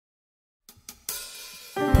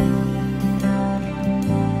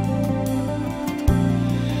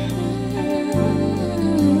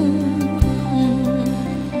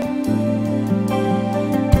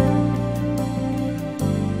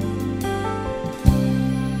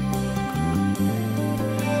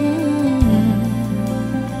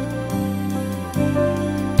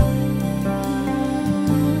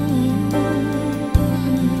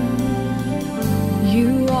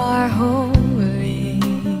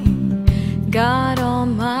God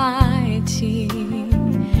Almighty,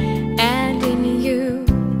 and in you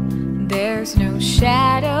there's no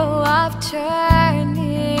shadow of turning.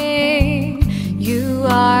 You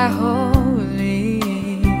are holy,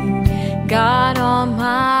 God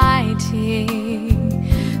Almighty.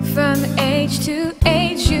 From age to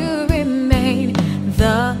age you remain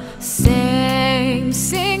the same.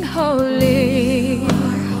 Sing holy,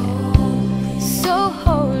 so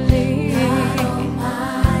holy, God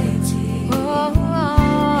Almighty.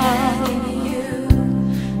 And in you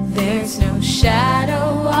there's no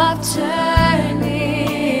shadow of turning.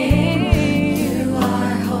 You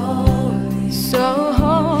are holy, so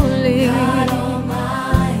holy, God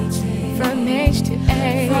Almighty. From age to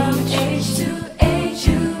age, from age to age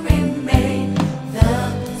you remain the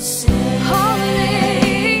same.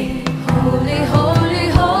 Holy, holy, holy,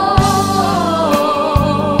 holy,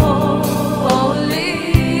 holy,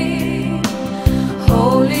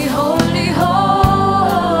 holy,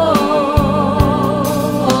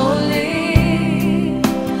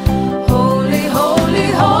 holy, holy,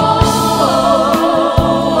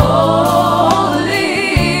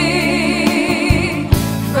 holy.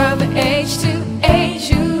 From age to age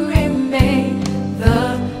you remain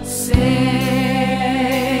the same.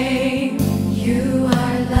 You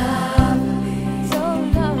are lovely, so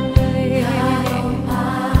lovely, God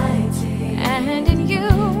Almighty. And in you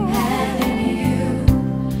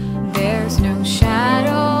there's no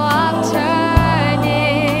shadow of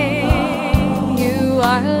turning. You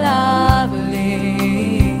are lovely,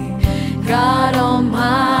 God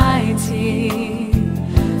Almighty.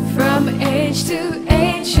 From age to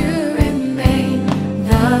age you remain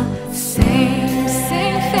the same.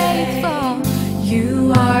 Sing faithful,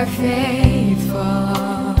 you are faithful,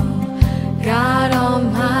 God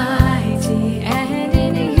Almighty. And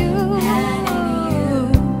in you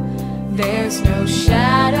there's no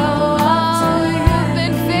shadow of You've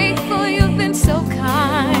been faithful, you've been so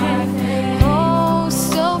kind, oh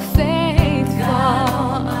so faithful.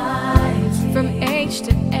 From age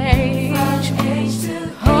to age,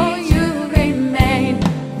 oh you remain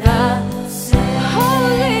the same.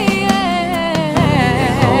 Holy,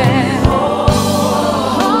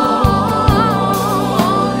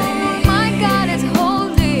 my God is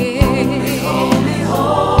holy, holy,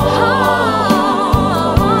 holy.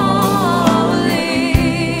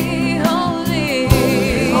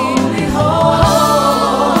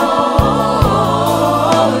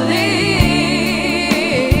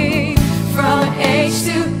 From age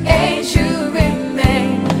to age you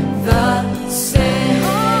remain the same.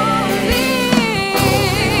 Holy,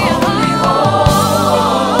 holy, holy,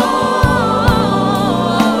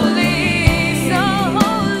 so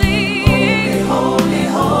holy, holy,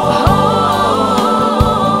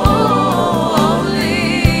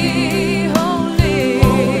 holy,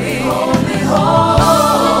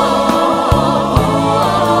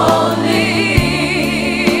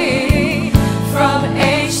 holy. From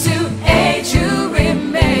age to age you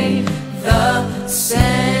remain the same.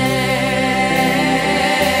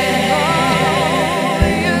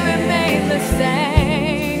 You remain the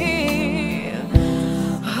same.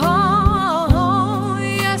 Oh,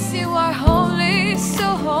 yes, you are holy, so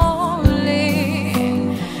holy.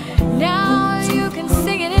 Now you can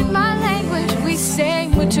sing it in my language. We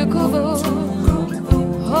sing Mutukubu.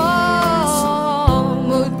 Oh,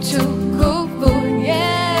 Mutukubu,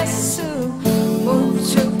 yes,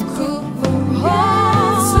 Mutukubu.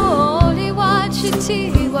 Holy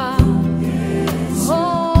Wachitiwa.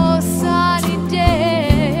 Oh, sunny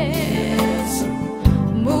days.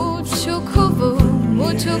 Mutukubu,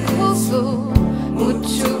 Mutukubu,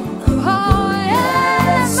 Mutukubu. Oh,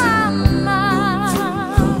 yeah, mama.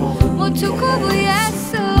 Mutukubu, yes,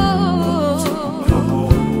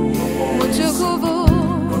 Mutukubu.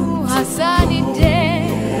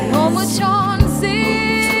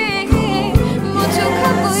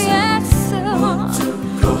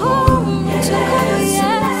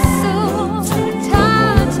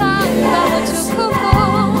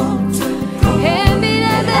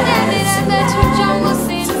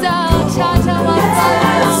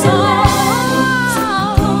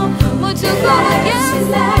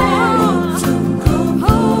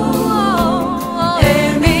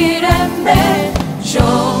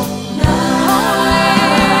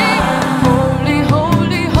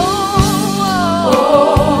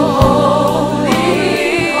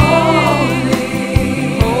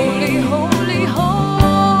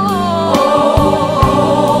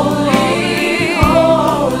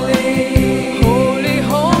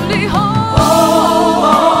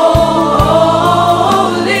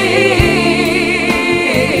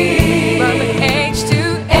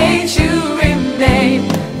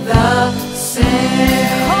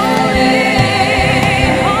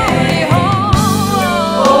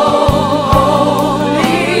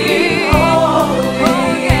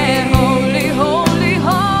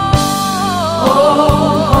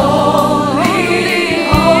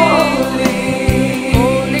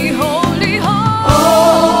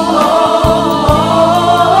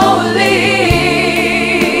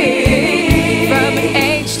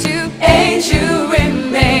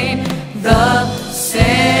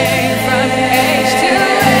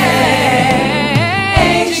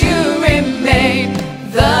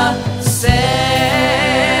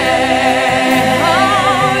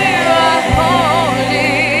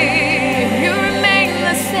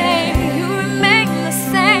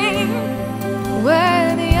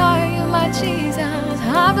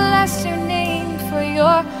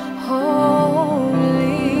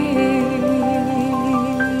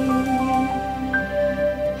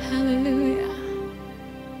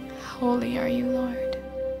 are you, Lord.